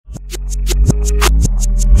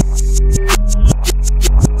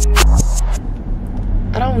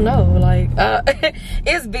don't know, like,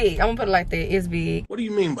 it's big. I'm gonna put it like that, it's big. What do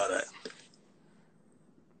you mean by that?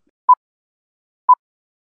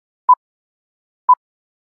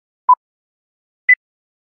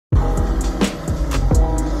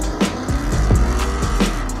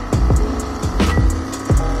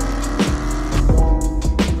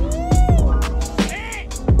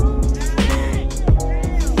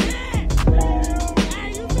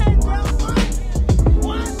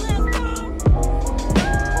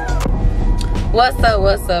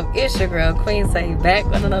 What's up? It's your girl QUEENTAYY back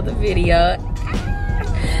with another video.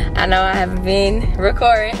 I know I haven't been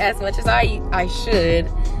recording as much as I should.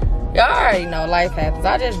 Y'all already know life happens.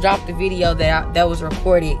 I just dropped the video that was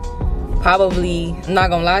recorded probably, I'm not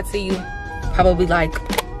gonna lie to you, probably like,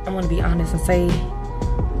 I'm gonna be honest and say,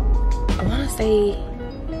 I wanna say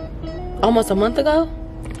almost a month ago.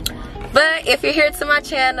 But if you're here to my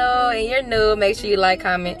channel and you're new, make sure you like,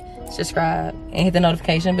 comment, subscribe, and hit the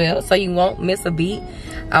notification bell so you won't miss a beat.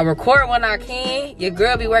 I record when I can. Your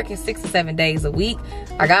girl be working 6 to 7 days a week.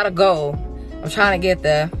 I got a goal. I'm trying to get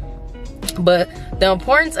there. But the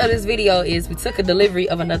importance of this video is we took a delivery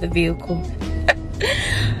of another vehicle.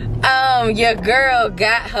 Your girl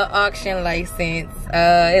got her auction license.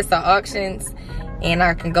 It's the auctions, and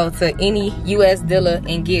I can go to any US dealer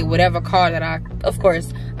and get whatever car that I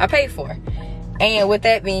pay for. And with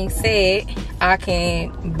that being said, I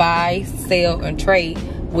can buy, sell, and trade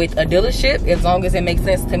with a dealership as long as it makes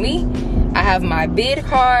sense to me. I have my bid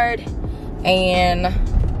card and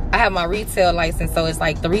I have my retail license. So it's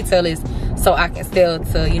like the retail is so I can sell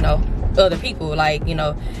to, you know, other people, like, you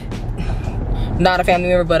know, not a family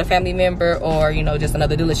member, but a family member, or, you know, just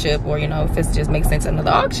another dealership, or, you know, if it just makes sense,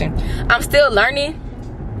 another auction. I'm still learning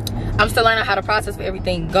how the process for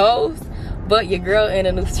everything goes. But your girl in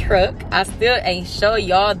a new truck. I still ain't show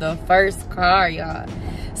y'all the first car, y'all.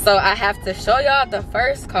 So I have to show y'all the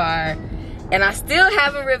first car, and I still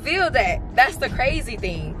haven't revealed that. That's the crazy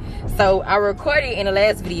thing. So I recorded in the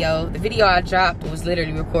last video. The video I dropped was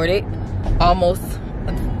literally recorded almost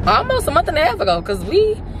a month and a half ago, because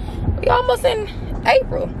we almost in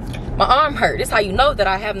April. My arm hurt. This is how you know that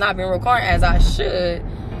I have not been recording as I should.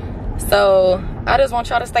 So I just want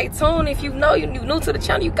y'all to stay tuned. If you know you're new to the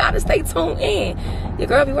channel, you gotta stay tuned in. Your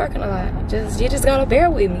girl be working a lot. You just gotta bear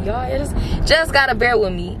with me, y'all. You just gotta bear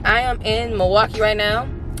with me. I am in Milwaukee right now.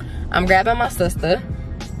 I'm grabbing my sister.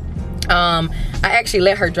 I actually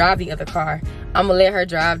let her drive the other car. I'm gonna let her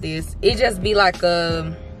drive this. It just be like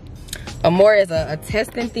a more as a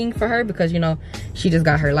testing thing for her, because, you know, she just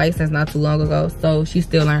got her license not too long ago, so she's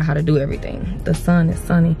still learning how to do everything. The sun is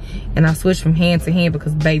sunny, and I switched from hand to hand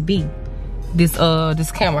because, baby, this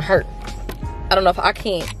camera hurt. I don't know if I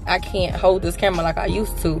can't hold this camera like I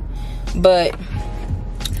used to, but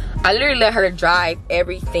I literally let her drive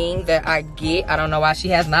everything that I get. I don't know why she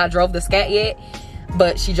has not drove the Scat yet,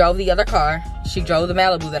 but she drove the other car. She drove the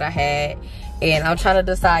Malibu that I had, and I'm trying to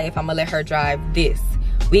decide if I'm gonna let her drive this.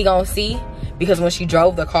 We gonna see, because when she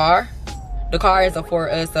drove the car is a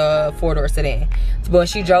four-door sedan. But when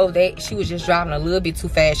she drove that, she was just driving a little bit too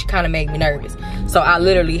fast. She kind of made me nervous. So I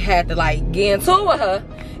literally had to, like, get into it with her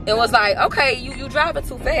and was like, okay, you driving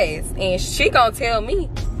too fast. And she gonna tell me,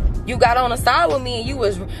 you got on the side with me and you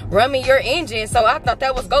was running your engine, so I thought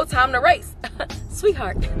that was go time to race.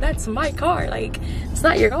 Sweetheart, that's my car. Like, it's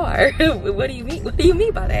not your car. What do you mean? What do you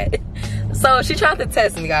mean by that? So she tried to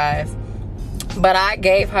test me, guys. But I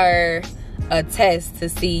gave her a test to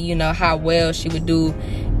see, you know, how well she would do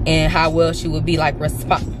and how well she would be, like,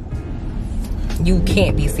 you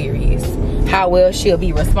can't be serious. How well she'll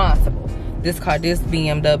be responsible. This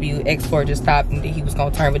BMW X4 just stopped, and he was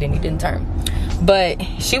gonna turn, but then he didn't turn. But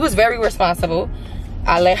she was very responsible.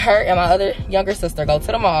 I let her and my other younger sister go to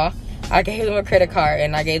the mall. I gave them a credit card,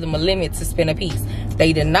 and I gave them a limit to spend a piece.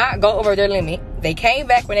 They did not go over their limit. They came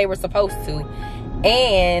back when they were supposed to,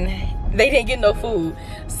 and they didn't get no food.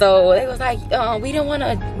 So they was like, we didn't want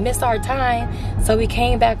to miss our time, so we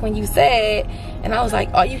came back when you said. And I was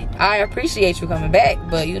like, I appreciate you coming back,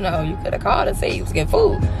 but, you know, you could have called and said you was getting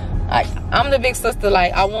food. Like, I'm the big sister.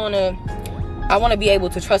 Like, I want to be able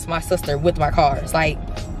to trust my sister with my cars. Like,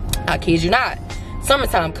 I kid you not,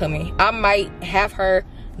 summertime coming, I might have her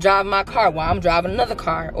drive my car while I'm driving another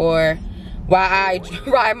car, or while I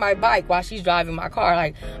ride my bike while she's driving my car.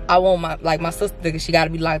 Like, I want my sister, she gotta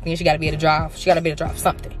be locked in, she gotta be able to drive,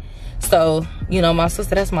 something. So, you know, my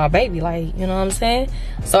sister, that's my baby, like, you know what I'm saying?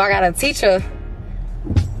 So I gotta teach her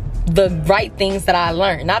the right things that I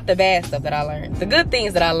learned, not the bad stuff that I learned, the good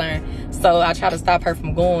things that I learned. So I try to stop her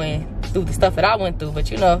from going through the stuff that I went through.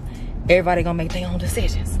 But, you know, everybody gonna make their own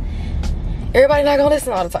decisions. Everybody not gonna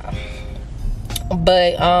listen all the time.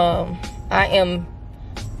 But I am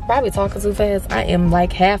probably talking too fast. I am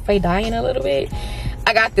like halfway dying a little bit.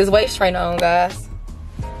 I got this waist trainer on, guys.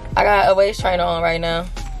 I got a waist trainer on right now.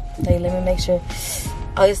 Hey, let me make sure.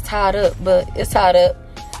 Oh, it's tied up, but it's tied up.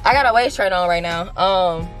 I got a waist trainer on right now.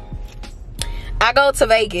 I go to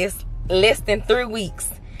Vegas less than 3 weeks.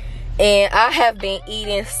 And I have been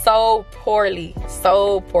eating so poorly.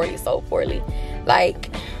 So poorly.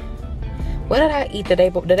 Like, what did I eat the day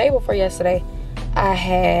before yesterday? I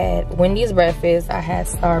had Wendy's breakfast, I had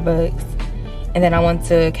Starbucks, and then I went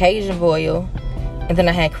to Cajun Boil, and then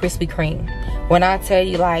I had Krispy Kreme. When I tell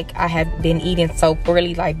you, like, I have been eating so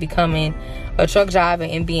poorly, like becoming a truck driver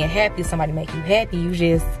and being happy, somebody make you happy,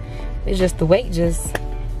 it's just the weight just,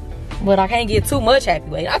 but I can't get too much happy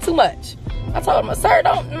weight, not too much. I told him, sir,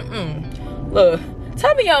 don't, look,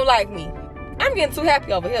 tell me you don't like me. I'm getting too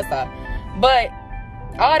happy over here, sir. But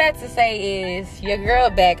all that to say is, your girl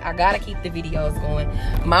back. I gotta keep the videos going.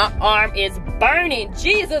 My arm is burning.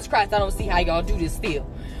 Jesus Christ, I don't see how y'all do this still.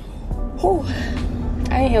 Whew.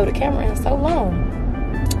 I ain't held the camera in so long.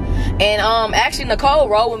 And actually Nicole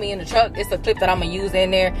rolled with me in the truck. It's a clip that I'm gonna use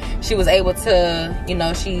in there. She was able to, you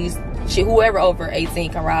know, whoever over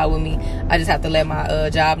 18 can ride with me. I just have to let my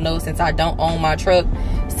job know, since I don't own my truck.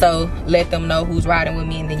 So let them know who's riding with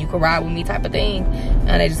me, and then you can ride with me type of thing.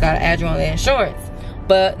 And they just gotta add you on the insurance.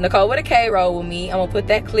 But Nicole with a K rode with me. I'm gonna put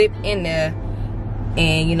that clip in there,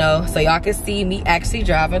 and you know, so y'all can see me actually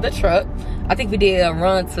driving the truck. I think we did a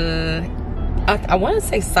run to, I want to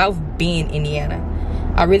say South Bend, Indiana.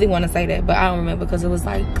 I really want to say that, but I don't remember because it was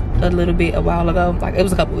like a while ago. Like, it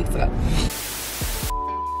was a couple weeks ago.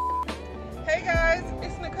 Hey guys,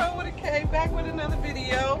 it's Nicole with a K, back with another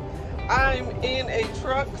video. I'm in a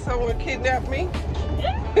truck. Someone kidnapped me.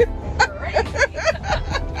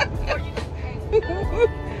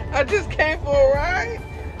 I just came for a ride.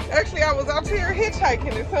 Actually, I was out here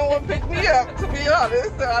hitchhiking and someone picked me up, to be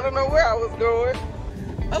honest. So I don't know where I was going.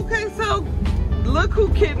 Okay, so look who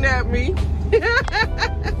kidnapped me.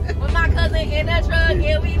 With my cousin in the truck,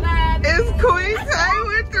 here we live. It's QUEENTAYY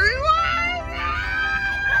with 3 wives.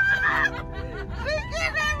 She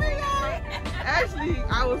kidnapped me, y'all. Actually,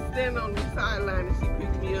 I was standing on the sideline and she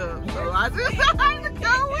picked me up. So I just had to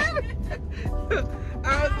go with it.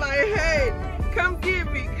 I was like, hey, come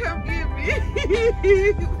get me, come get me.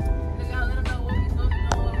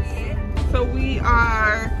 So we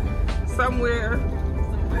are somewhere.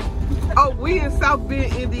 Oh, we in South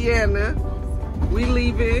Bend, Indiana. We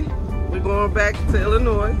leaving. We're going back to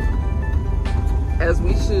Illinois, as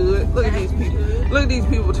we should. Look at these people. Look at these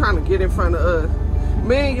people trying to get in front of us.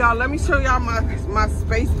 Man, y'all, let me show y'all my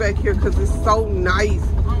space back here, because it's so nice.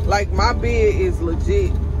 Like, my bed is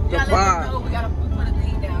legit the vibe. We gotta put a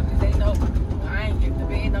thing down, because they know I ain't getting the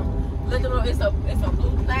bed. No. Look at it's a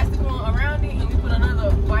blue plastic one around it, and we put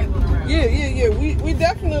another white one around it. Yeah. We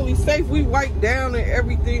definitely safe. We wiped down and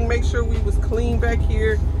everything, make sure we was clean back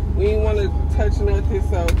here. We didn't want to touch nothing.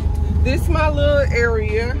 So this my little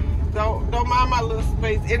area. Don't mind my little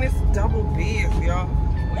space. And it's double beds, y'all.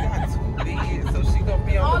 We got 2 beds, so she gonna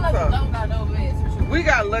be on the top. All of us don't got no beds, for sure. We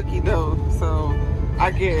got lucky though, so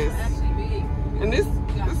I guess. And this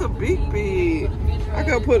a big bed. I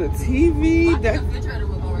could put a TV. The refrigerator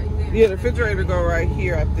will go right there. Yeah, the refrigerator go right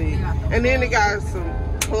here, I think. And then they got some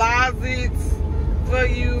closets for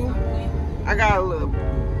you. I got a little,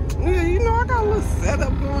 yeah, you know, I got a little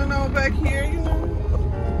setup going on back here, you know.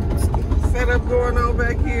 Setup going on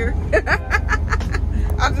back here.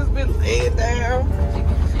 I just been laying down.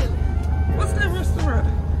 What's that restaurant?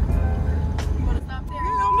 You wanna stop there?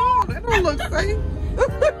 Hell no, that don't look safe.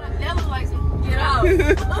 That looks like some get out.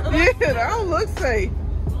 Yeah, that don't look safe.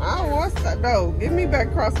 I don't want that. No, get me back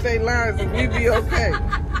across state lines and we be okay.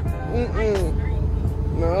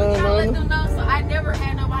 No. Let them know, so I never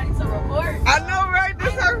had nobody to report. I know, right?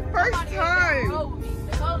 This is her first time.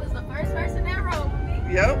 Nicole is the first person that rode with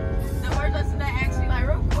me. Yep. The first person that actually like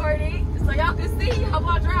recorded, so y'all can see how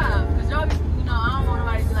I drive. Cause y'all, you know, I don't want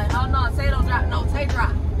nobody to be like, oh no, Tay don't drive. No, Tay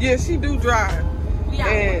drive. Yeah, she do drive.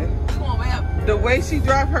 And the way she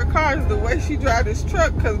drive her car is the way she drive this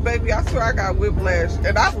truck. Cause baby, I swear I got whiplash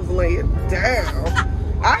and I was laying down.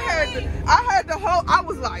 I had the whole, I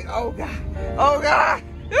was like, oh God, oh God,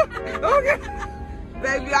 oh God.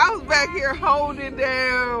 Baby, I was back here holding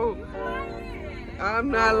down.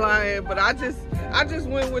 I'm not lying, but I just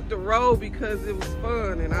went with the road because it was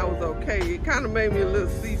fun and I was okay. It kind of made me a little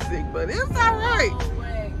seasick, but it's all right.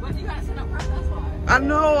 But you gotta sit up first, that's why. I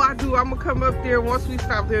know I do. I'm gonna come up there once we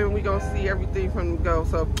stop there and we gonna see everything from the go.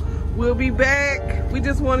 So we'll be back. We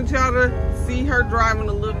just wanted y'all to see her driving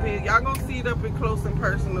a little bit. Y'all gonna see it up in close and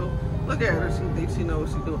personal. Look at her. She thinks she knows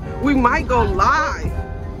what she's doing. We might go live.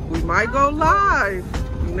 We might go live.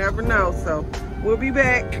 You never know. So we'll be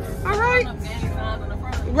back. All right.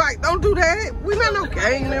 Right, don't do that. We not no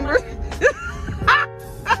gang members.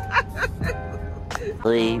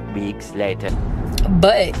 3 weeks later.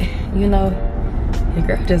 But, you know, your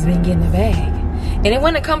girl just been getting the bag. And then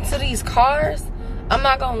when it comes to these cars, I'm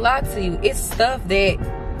not gonna lie to you, it's stuff that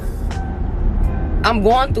I'm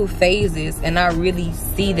going through phases, and I really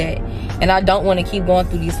see that. And I don't want to keep going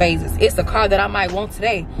through these phases. It's a car that I might want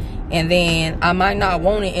today, and then I might not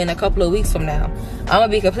want it in a couple of weeks from now. I'm gonna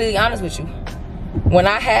be completely honest with you. When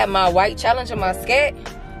I had my white Challenger, my Scat,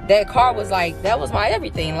 that car was like, that was my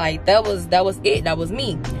everything. Like, that was it. That was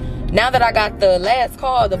me. Now that I got the last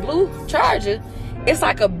car, the blue Charger, it's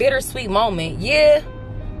like a bittersweet moment. Yeah,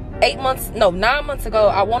 9 months ago,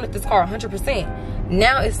 I wanted this car 100%.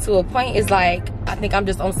 Now it's to a point, it's like, I think I'm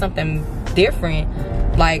just on something different.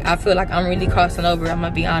 Like, I feel like I'm really crossing over, I'm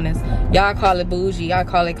gonna be honest. Y'all call it bougie, I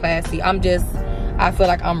call it classy. I feel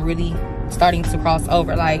like I'm really starting to cross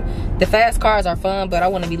over. Like, the fast cars are fun, but I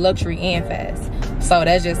want to be luxury and fast. So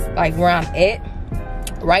that's just like where I'm at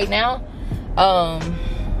right now.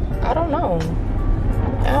 I don't know.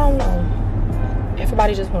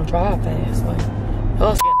 Everybody just want to drive fast. Like,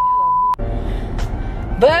 oh, scared the hell out of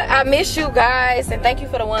me. But I miss you guys, and thank you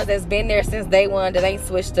for the ones that's been there since day one that ain't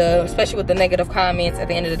switched up, especially with the negative comments. At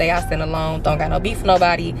the end of the day, I stand alone, don't got no beef with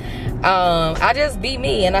nobody. I just be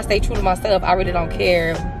me and I stay true to myself. I really don't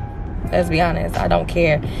care. Let's be honest, I don't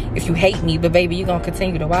care if you hate me, but baby, you gonna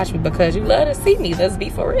continue to watch me because you love to see me. Let's be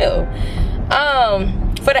for real.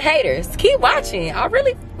 For the haters, keep watching. I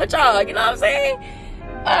really, with y'all, you know what I'm saying?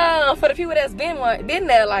 For the people that's been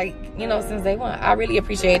there, like, you know, since day one, I really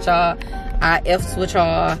appreciate y'all. I F's with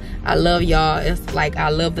y'all. I love y'all. It's like, I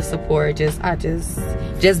love the support. Just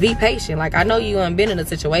be patient. Like, I know you haven't been in a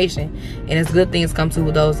situation, and it's good things come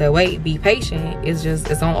to those that wait. Be patient. It's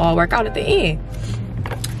gonna all work out at the end.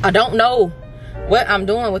 I don't know what I'm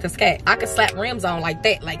doing with the Scat. I could slap rims on like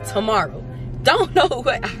that, like tomorrow. Don't know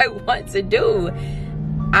what I want to do.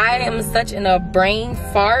 I am such in a brain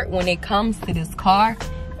fart when it comes to this car.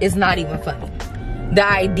 It's not even funny. The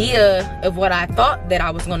idea of what I thought that I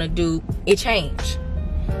was gonna do, it changed.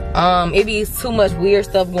 It be too much weird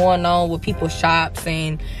stuff going on with people's shops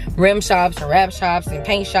and rim shops and wrap shops and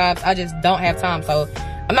paint shops. I just don't have time. So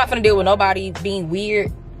I'm not gonna deal with nobody being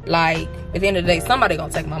weird. Like, at the end of the day, somebody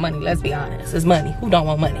gonna take my money. Let's be honest, it's money. Who don't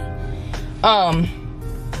want money?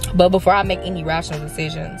 But before I make any rational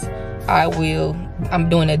decisions, I'm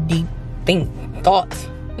doing a deep thought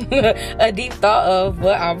a deep thought of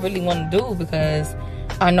what I really want to do, because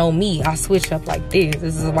I know me, I switch up like this.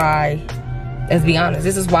 This is why, let's be honest,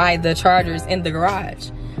 this is why the Charger's in the garage.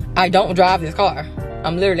 I don't drive this car. I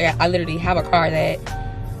literally have a car that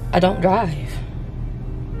I don't drive.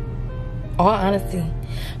 All honesty.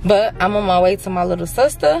 But I'm on my way to my little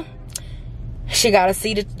sister. She gotta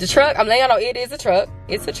see the truck. I'm letting y'all know it is a truck.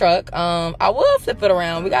 It's a truck. I will flip it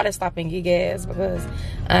around. We gotta stop and get gas because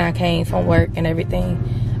I came from work and everything.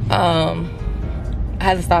 I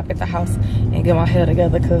had to stop at the house and get my hair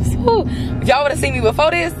together because if y'all would have seen me before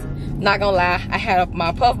this, not gonna lie, I had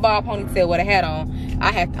my puff bar ponytail with a hat on.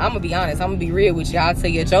 I'm gonna be honest, I'm gonna be real with you. I'll tell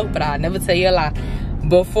you a joke, but I'll never tell you a lie.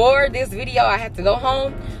 Before this video, I had to go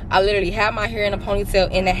home. I literally had my hair in a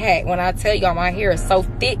ponytail in the hat. When I tell y'all, my hair is so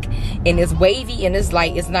thick and it's wavy and it's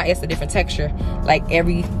like, it's a different texture. Like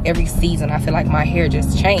every season, I feel like my hair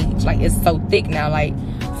just changed. Like, it's so thick now. Like,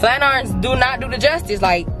 flat irons do not do the justice.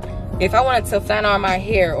 Like, if I wanted to flat iron my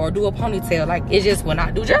hair or do a ponytail, like, it just will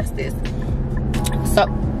not do justice. So,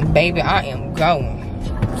 baby, I am going.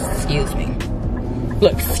 Excuse me.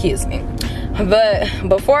 Look, excuse me. But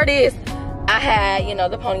before this, I had, you know,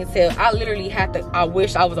 the ponytail. I literally had to, I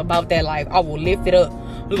wish I was about that life. I will lift it up.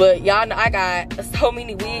 But y'all know I got so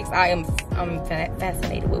many wigs. I'm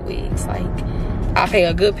fascinated with wigs. Like, I pay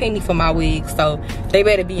a good penny for my wigs. So they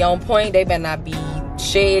better be on point. They better not be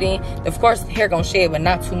shedding. Of course, hair gonna shed, but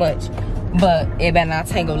not too much. But it better not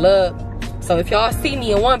tangle up. So if y'all see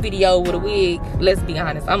me in one video with a wig, let's be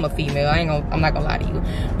honest, I'm a female. I'm not gonna lie to you.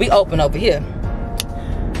 We open over here.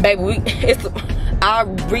 Baby, I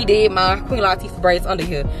redid my Queen Latifah braids under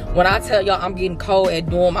here. When I tell y'all I'm getting cold at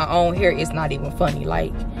doing my own hair, it's not even funny.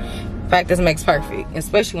 Like, practice makes perfect.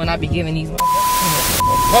 Especially when I be giving these money.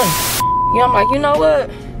 You know, I'm like, you know what?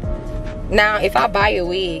 Now, if I buy a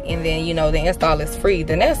wig and then, you know, the install is free,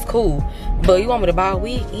 then that's cool. But you want me to buy a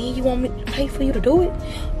wig and you want me to pay for you to do it?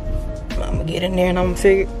 I'm gonna get in there and I'm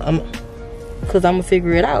gonna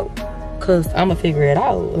figure it out.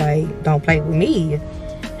 Like, don't play with me,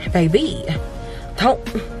 baby. Don't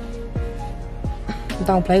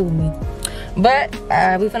play with me. But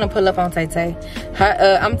we finna pull up on Tay Tay.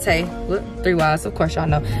 I'm Tay. What? 3 Y's. Of course y'all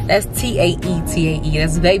know. That's T-A-E.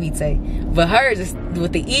 That's baby Tay. But hers is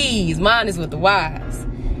with the E's. Mine is with the Y's.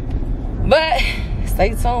 But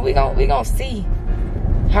stay tuned. We gon' see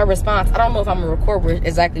her response. I don't know if I'm gonna record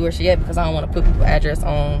exactly where she at because I don't want to put people's address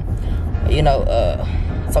on, you know,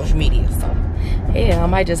 social media. So yeah, I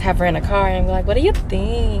might just have her in a car and be like, "What do you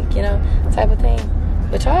think?" You know, type of thing.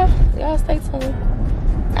 But y'all stay tuned.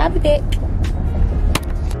 I'll be back.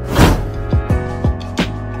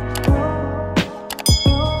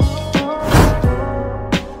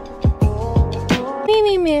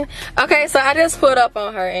 Okay, so I just put up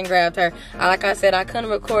on her and grabbed her. Like I said, I couldn't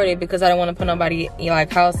record it because I didn't want to put nobody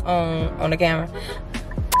like house on the camera.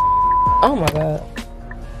 Oh my god.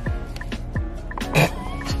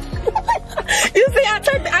 You see,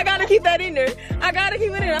 I gotta keep that in there. I gotta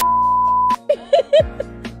keep it in.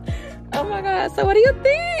 Oh my god. So what do you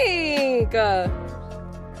think?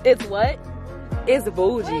 It's what? It's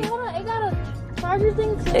bougie. Wait, hold on. It got a charger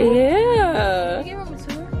thing too? Yeah. Did you give him a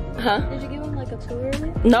tour? Huh? Did you give him like a tour of it?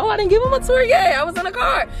 No, I didn't give him a tour yet. I was in the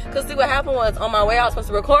car. Cause see what happened was on my way I was supposed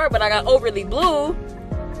to record, but I got overly blue.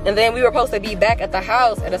 And then we were supposed to be back at the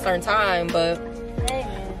house at a certain time, but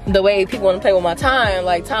the way people want to play with my time,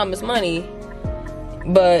 like time is money.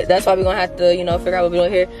 But that's why we're gonna have to, you know, figure out what we're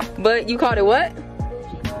doing here. But you called it what?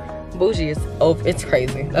 Bougie is over. It's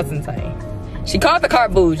crazy. That's insane. She called the car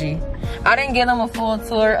bougie. I didn't give them a full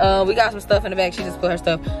tour. We got some stuff in the back. She just put her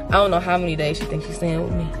stuff. I don't know how many days she thinks she's staying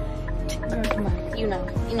with me. Girl, come on. You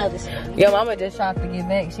know this. Yo, mama just shot to get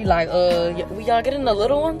back. She like, we y'all getting the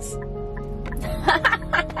little ones?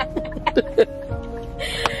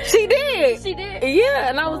 She did. She did. Yeah,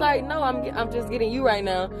 and I was like, no, I'm just getting you right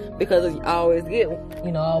now because I always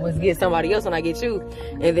get somebody else when I get you.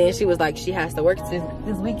 And then she was like, she has to work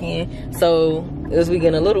this weekend, so this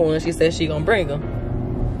weekend a little one. She said she gonna bring them.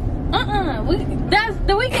 That's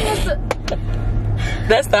the weekend is the.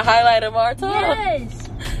 That's the highlight of our time. Yes.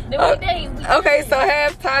 The weekday. Okay, so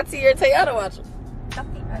have Tati or Tayana watch them.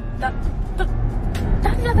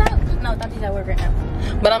 No, Tati's at work right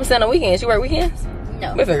now. But I'm saying on weekends. You work weekends?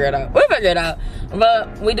 No. We'll figure it out. We'll figure it out.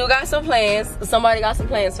 But we do got some plans. Somebody got some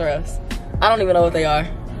plans for us. I don't even know what they are.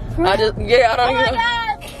 I don't even know. Oh my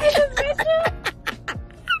god.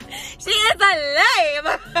 She is a lame.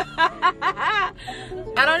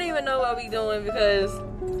 I don't even know what we doing because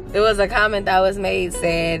it was a comment that was made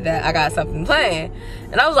said that I got something planned.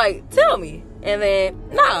 And I was like, tell me. And then,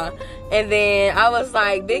 nah. And then I was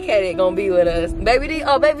like, Big Headed gonna be with us. Baby D,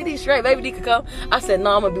 oh, Baby D straight. Baby D could come. I said,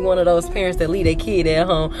 no, I'm gonna be one of those parents that leave their kid at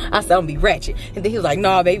home. I said, I'm gonna be ratchet. And then he was like,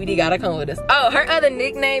 no, Baby D gotta come with us. Oh, her other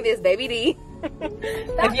nickname is Baby D.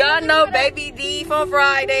 If y'all know Baby D from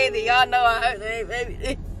Friday, then y'all know I heard that Baby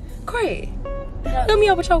D. Craig, hook me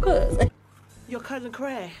up with your cousin. Your cousin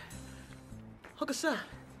Craig. Hook us up.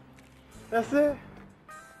 That's it?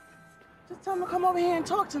 Just tell him to come over here and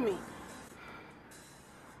talk to me.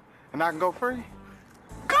 And I can go free?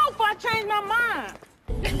 Go before I change my mind.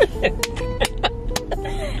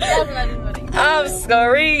 I'm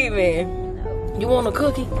screaming. You want a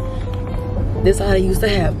cookie? This how they used to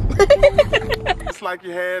have. It's like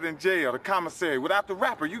you had in jail, the commissary. Without the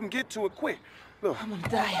wrapper, you can get to it quick. Look. I'm gonna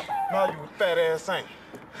die. Now you a fat ass ain't.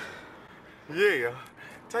 Yeah.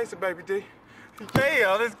 Taste it, Baby D.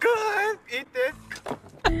 Yeah, that's good. Eat this.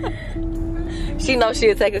 She knows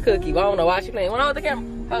she'll take a cookie. Well, I don't know why she playing. Hold on with the camera.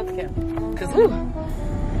 Hold the camera. Cause woo,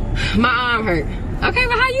 my arm hurt. Okay,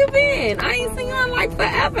 but how you been? I ain't seen you in like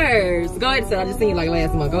forever. So go ahead and say I just seen you like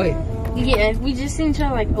last month. Go ahead. Yeah, we just seen each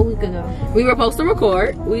other like a week ago. We were supposed to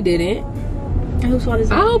record. We didn't. Whose fault is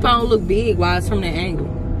it? I hope I don't look big while it's from that angle.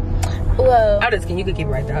 Well, I just can. You can keep it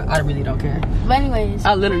right there. I really don't care. but anyways.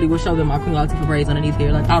 I literally will show them my Queen Latifah braids underneath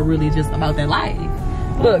here. Like I really just about that life.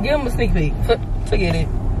 Look, give them a sneak peek. Forget it.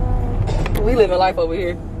 We living life over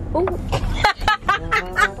here. Ooh.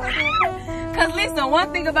 Cause listen,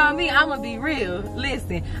 one thing about me, I'ma be real.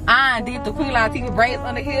 Listen, I did the Queen Latifah braids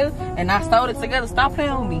under here and I sewed it together. Stop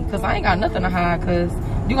playing with me. Cause I ain't got nothing to hide. Cause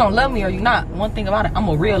you gonna love me or you not. One thing about it, I'm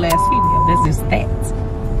a real ass female. That's just that.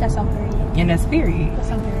 That's on period. And that's period.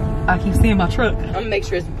 That's on period. I keep seeing my truck. I'm gonna make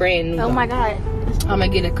sure it's brand new. Oh my god. I'm gonna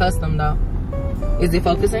get it custom though. Is it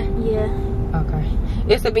focusing? Yeah. Okay.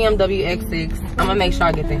 It's a BMW X6. I'm gonna make sure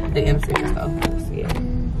I get the M6 though.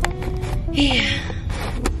 Yeah.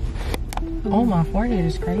 Oh, my forehead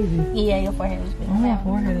is crazy. Yeah, your forehead is good. Oh, my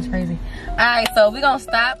forehead is crazy. Alright, so we're gonna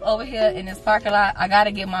stop over here in this parking lot. I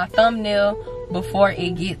gotta get my thumbnail before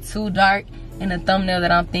it gets too dark. And the thumbnail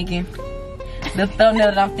that I'm thinking,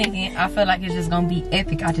 I feel like it's just gonna be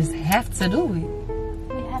epic. I just have to do it.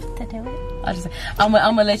 We have to do it. I'm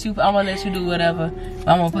gonna let you do whatever.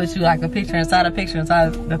 I'm gonna put you like a picture inside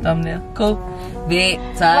the thumbnail. Cool. Big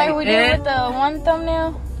tight. Like we did with the one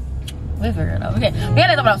thumbnail. We'll figure it out. Okay, we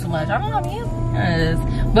gotta talk about too much. I don't know,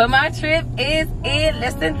 man. But my trip is in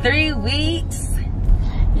less than 3 weeks.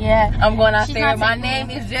 Yeah. I'm going out there. My name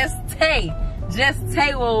is just Tay. Just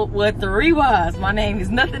Tay with 3 Y's. My name is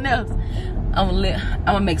nothing else. I'm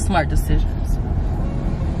gonna make smart decisions.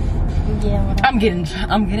 Yeah. I'm getting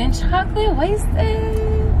chocolate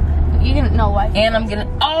wasted. You didn't know why. And I'm getting.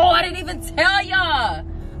 Oh, I didn't even tell y'all.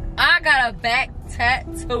 I got a back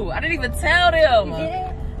tattoo. I didn't even tell them. You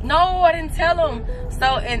did? No, I didn't tell them.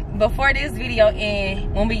 So, and before this video,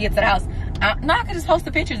 and when we get to the house, I could just post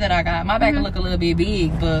the pictures that I got. My back will look a little bit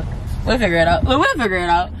big, but we'll figure it out.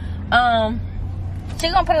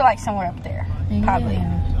 She's gonna put it like somewhere up there, probably.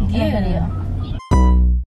 In the video.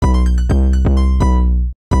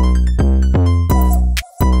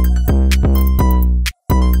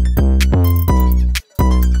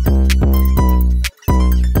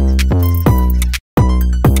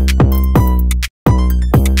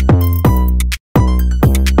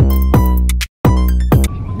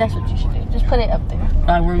 That's what you should do. Just put it up there.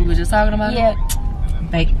 Like where we were just talking about? Yeah.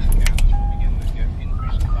 Bake.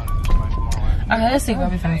 Alright, let's see where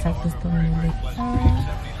we finna take this to.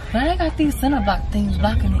 Why they got these center block things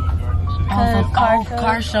blocking it?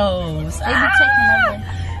 Car shows. They be taking over.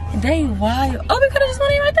 They wild. Oh, we could have just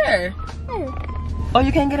went in right there. Oh,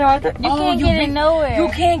 you can't get in right there? You can't get in nowhere. You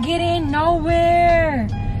can't get in nowhere.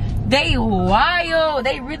 They wild.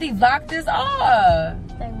 They really blocked this off.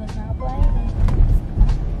 They was not playing.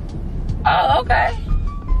 Oh, okay.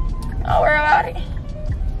 Don't worry about it.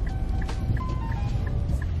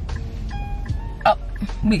 Oh,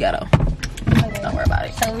 we got to. Okay. Don't worry about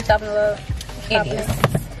it. So we stopping a little. It is.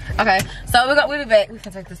 Okay, so we'll be back. We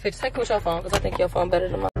can take this picture. Take with your phone, because I think your phone better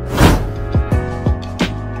than mine.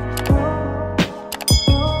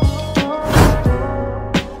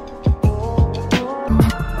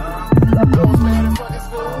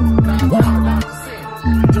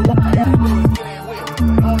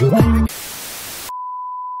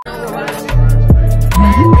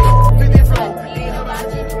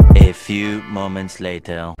 A few moments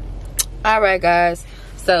later. Alright guys,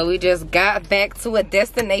 so we just got back to a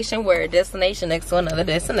destination. We're a destination next to another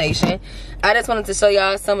destination. I just wanted to show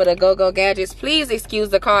y'all some of the go-go gadgets. Please excuse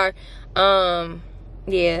the car.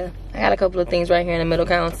 Yeah, I got a couple of things right here in the middle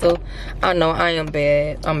console. I know I am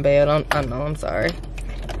bad. I know, I'm sorry.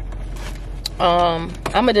 I'm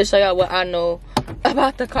gonna just show y'all what I know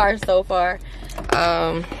about the car so far.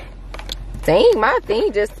 Dang, my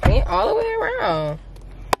thing just spent all the way around.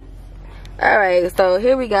 Alright, so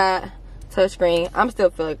here we got touchscreen. I'm still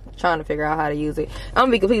trying to figure out how to use it. I'm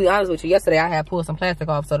gonna be completely honest with you. Yesterday I had pulled some plastic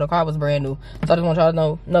off, so the car was brand new. So I just want y'all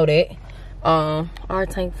to know that. Our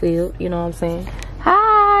tank filled, you know what I'm saying?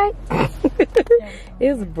 Hi.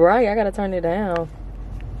 It's bright. I gotta turn it down.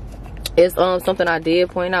 It's something I did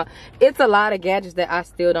point out. It's a lot of gadgets that I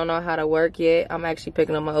still don't know how to work yet. I'm actually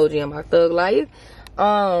picking up my OG and my Thug Life.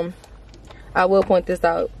 I will point this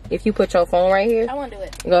out. If you put your phone right here, I want to do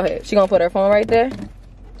it. Go ahead. She gonna put her phone right there, and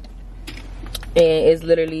it's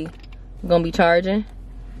literally gonna be charging.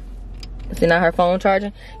 See, now her phone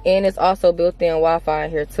charging, and it's also built-in Wi-Fi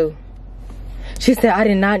in here too. She said, "I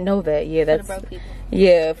did not know that." Yeah, that's for the broke people.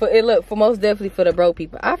 Yeah, for most definitely for the broke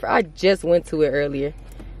people. I just went to it earlier.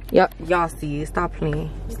 Y'all see it. Stop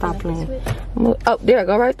playing. Stop playing. Oh, there I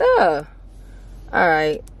go right there. All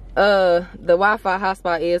right. The Wi-Fi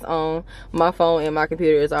hotspot is on. My phone and my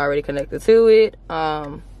computer is already connected to it. Yeah.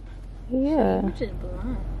 I'm just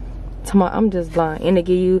blind. I'm just blind. And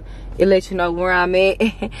it lets you know where I'm at.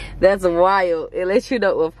 That's wild. It lets you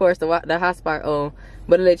know, of course, the hotspot on,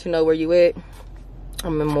 but it lets you know where you at.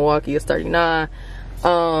 I'm in Milwaukee. It's 39.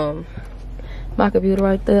 My computer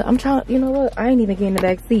right there. I'm trying. You know what? I ain't even getting the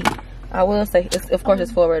back seat. I will say, of course,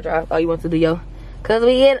 it's forward drive. Oh, you want to do yo? Cause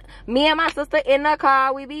me and my sister in the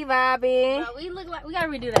car, we be vibing. Bro, we look like we gotta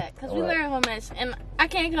redo that because we wearing one mess and I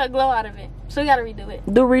can't get a glow out of it, so we gotta redo it.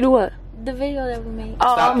 Redo what? The video that we made.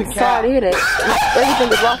 Oh, I'm sorry to hear that.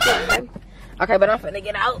 Everything is lost in, baby. Okay, but I'm finna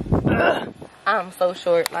get out. I'm so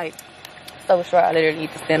short, like so short. I literally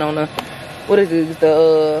need to stand on the. What is this?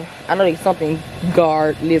 I know there's something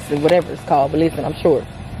guard. Listen, whatever it's called, but listen, I'm short.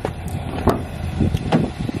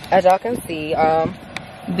 As y'all can see,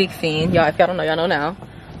 big fan. Y'all, if y'all don't know, y'all know now.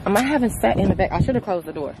 I haven't sat in the back. I should have closed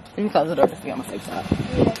the door. Let me close the door to see on my safe side.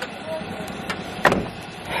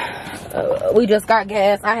 We just got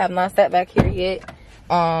gas. I have not sat back here yet.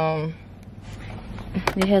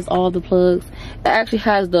 It has all the plugs. It actually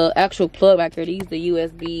has the actual plug back here. These the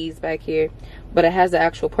USBs back here, but it has the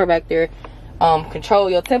actual port back there. control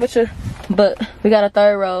your temperature. But we got a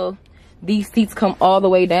 3rd row. These seats come all the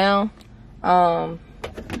way down.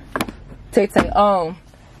 Tay-Tay,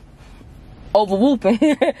 over whooping.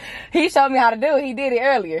 He showed me how to do it. He did it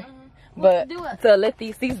earlier. But to lift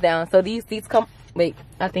these seats down. So these seats come, wait,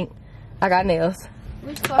 I think I got nails.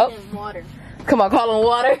 We should call him water. Come on, call him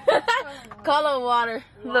water. Call him water.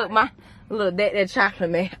 Look, look, that chocolate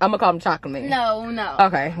man. I'm gonna call him chocolate man. No.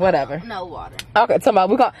 Okay, whatever. No water. Okay, talking about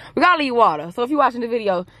we gotta leave water. So if you're watching the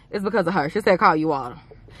video, it's because of her. She said call you water.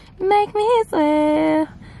 Make me swim.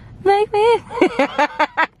 Make me.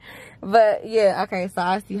 But yeah, okay, so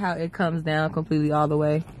I see how it comes down completely all the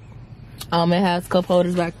way. It has cup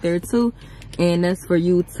holders back there too, and that's for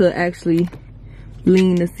you to actually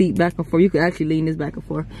lean the seat back and forth. You can actually lean this back and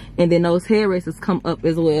forth, and then those head races come up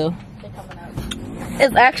as well.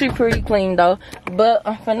 It's actually pretty clean though, but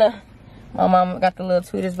I'm finna, my mama got the little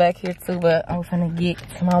tweeters back here too, but I'm finna get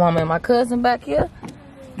my mama and my cousin back here,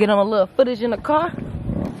 get them a little footage in the car,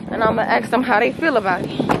 and I'm gonna ask them how they feel about it.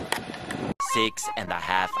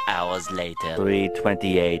 6.5 hours later.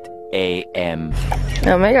 3:28 a.m.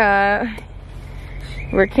 Oh my god.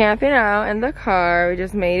 We're camping out in the car. We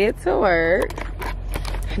just made it to work.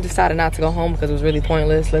 I decided not to go home because it was really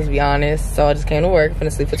pointless, let's be honest. So I just came to work. I'm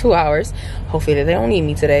gonna sleep for 2 hours. Hopefully they don't need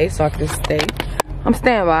me today so I can just stay. I'm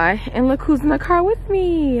standby. And look who's in the car with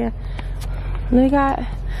me. We were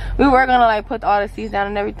gonna like put all the seats down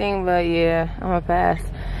and everything, but yeah, I'm gonna pass.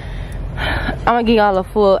 I'm gonna give y'all a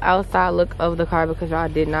full outside look of the car because y'all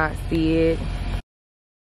did not see it.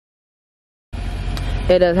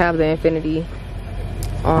 It does have the Infiniti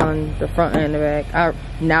on the front and the back. I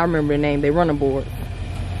now remember the name. They run a board.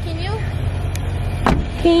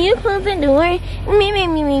 Can you close the door? Me.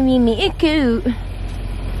 It's cute.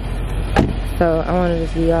 So I wanted to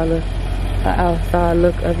see y'all the outside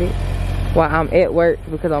look of it while I'm at work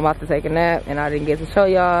because I'm about to take a nap and I didn't get to show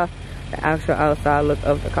y'all the actual outside look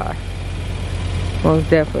of the car.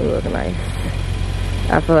 Most definitely look nice.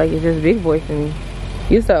 I feel like it's just big boy for me.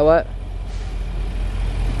 You said what?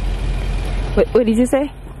 What did you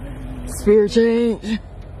say? Spirit change.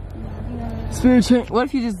 Spirit change. What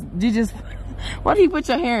if you just what if you put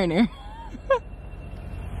your hair in there?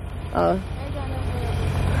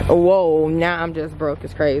 Whoa, now I'm just broke.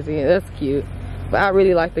 It's crazy. That's cute. But I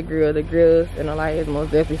really like the grill. The grills and the light is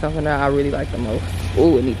most definitely something that I really like the most.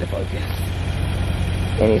 Ooh, it needs to focus.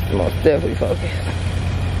 It needs to most definitely focus.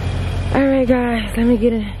 Alright guys, let me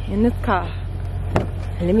get in this car.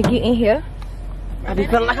 Let me get in here. I be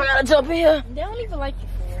feeling like I gotta jump in here. They don't even like you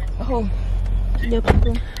for Oh. real. Yeah,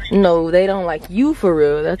 people. No, they don't like you for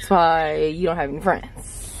real. That's why you don't have any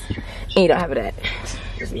friends. And you don't have a dad.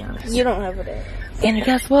 Just be honest. You don't have a dad. And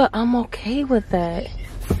guess what? I'm okay with that.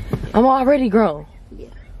 I'm already grown. Yeah,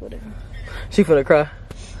 whatever. She finna cry.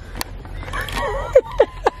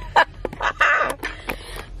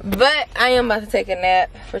 But I am about to take a nap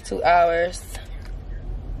for 2 hours.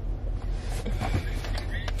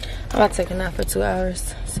 I'm about to take a nap for 2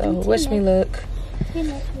 hours. So wish me luck.